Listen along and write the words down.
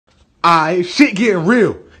Alright, shit getting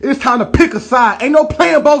real. It's time to pick a side. Ain't no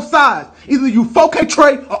playing both sides. Either you 4K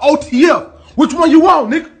Trey or OTF. Which one you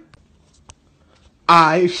want, nigga?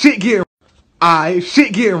 Alright, shit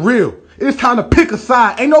getting real. It's time to pick a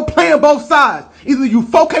side. Ain't no playing both sides. Either you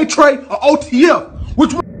 4K Trey or OTF.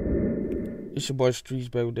 Which one? It's your boy Streets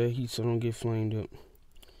back with that heat, so don't get flamed up.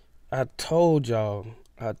 I told y'all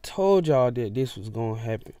that this was gonna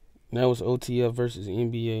happen. And that was OTF versus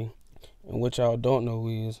NBA. And what y'all don't know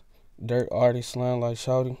is Dirt artist slang like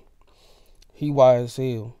shawty. He wild as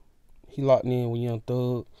hell. He locked in with Young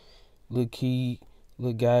Thug, Lil Key,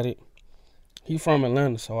 Lil Got It. He from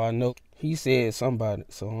Atlanta, so I know. He said somebody,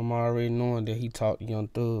 so I'm already knowing that he talked to Young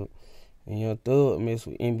Thug. And Young Thug messed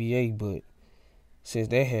with NBA, but since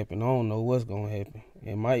that happened, I don't know what's gonna happen.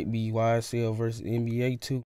 It might be YSL versus NBA too.